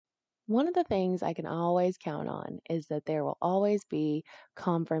One of the things I can always count on is that there will always be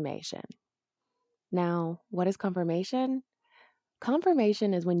confirmation. Now, what is confirmation?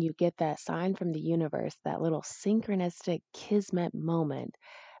 Confirmation is when you get that sign from the universe, that little synchronistic kismet moment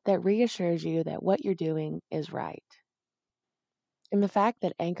that reassures you that what you're doing is right. And the fact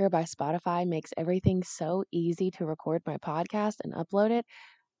that Anchor by Spotify makes everything so easy to record my podcast and upload it,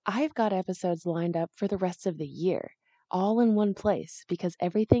 I've got episodes lined up for the rest of the year, all in one place, because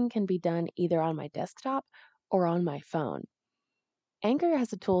everything can be done either on my desktop or on my phone. Anchor has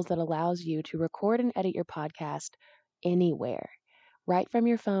the tools that allows you to record and edit your podcast anywhere, right from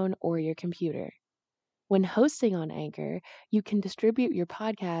your phone or your computer. When hosting on Anchor, you can distribute your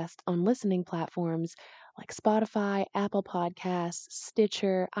podcast on listening platforms like Spotify, Apple Podcasts,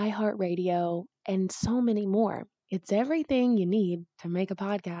 Stitcher, iHeartRadio, and so many more. It's everything you need to make a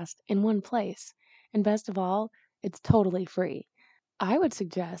podcast in one place. And best of all, it's totally free. I would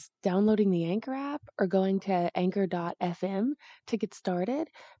suggest downloading the Anchor app or going to anchor.fm to get started,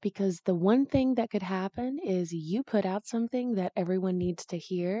 because the one thing that could happen is you put out something that everyone needs to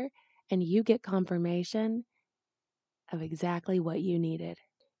hear and you get confirmation of exactly what you needed.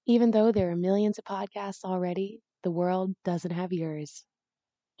 Even though there are millions of podcasts already, the world doesn't have yours.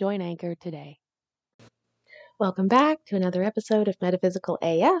 Join Anchor today. Welcome back to another episode of Metaphysical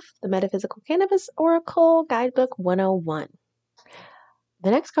AF, the Metaphysical Cannabis Oracle Guidebook 101. The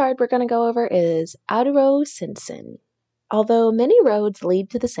next card we're going to go over is Adúróṣinṣin. Although many roads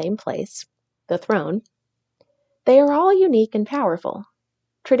lead to the same place, the throne, they are all unique and powerful.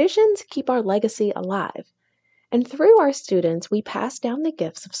 Traditions keep our legacy alive, and through our students we pass down the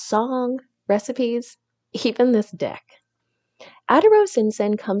gifts of song, recipes, even this deck.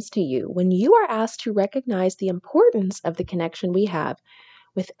 Adúróṣinṣin comes to you when you are asked to recognize the importance of the connection we have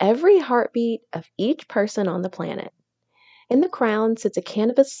with every heartbeat of each person on the planet. In the crown sits a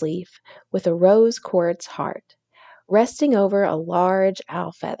cannabis leaf with a rose quartz heart, resting over a large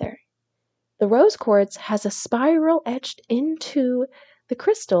owl feather. The rose quartz has a spiral etched into the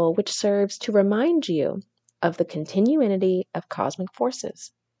crystal, which serves to remind you of the continuity of cosmic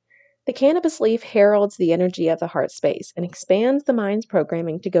forces. The cannabis leaf heralds the energy of the heart space and expands the mind's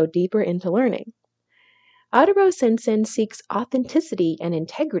programming to go deeper into learning. Adúróṣinṣin seeks authenticity and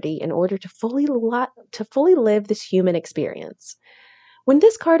integrity in order to fully live this human experience. When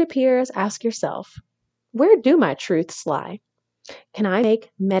this card appears, ask yourself, where do my truths lie? Can I make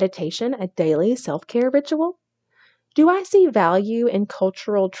meditation a daily self-care ritual? Do I see value in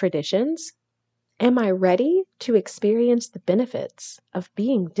cultural traditions? Am I ready to experience the benefits of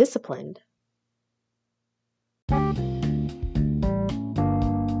being disciplined?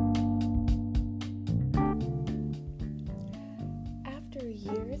 After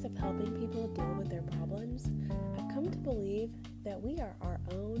years of helping people deal with their problems, I've come to believe that we are our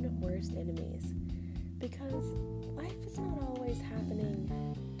own worst enemies, because life is not always happening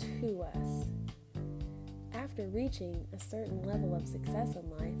to us. After reaching a certain level of success in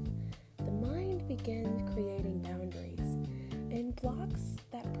life, the mind begins creating boundaries and blocks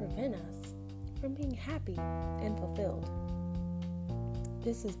that prevent us from being happy and fulfilled.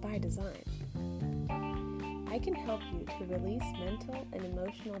 This is by design. I can help you to release mental and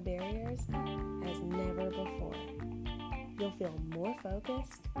emotional barriers as never before. You'll feel more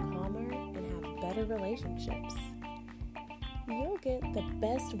focused, calmer, and have better relationships. You'll get the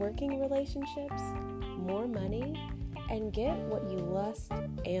best working relationships, more money, and get what you lust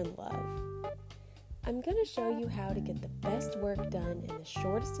and love. I'm going to show you how to get the best work done in the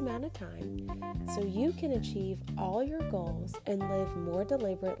shortest amount of time so you can achieve all your goals and live more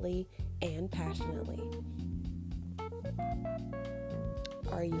deliberately and passionately.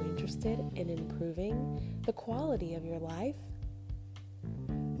 Are you interested in improving the quality of your life?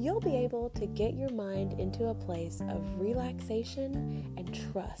 You'll be able to get your mind into a place of relaxation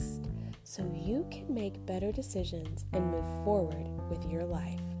and trust so you can make better decisions and move forward with your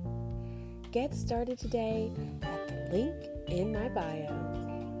life. Get started today at the link in my bio.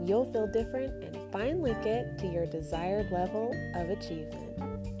 You'll feel different and finally get to your desired level of achievement.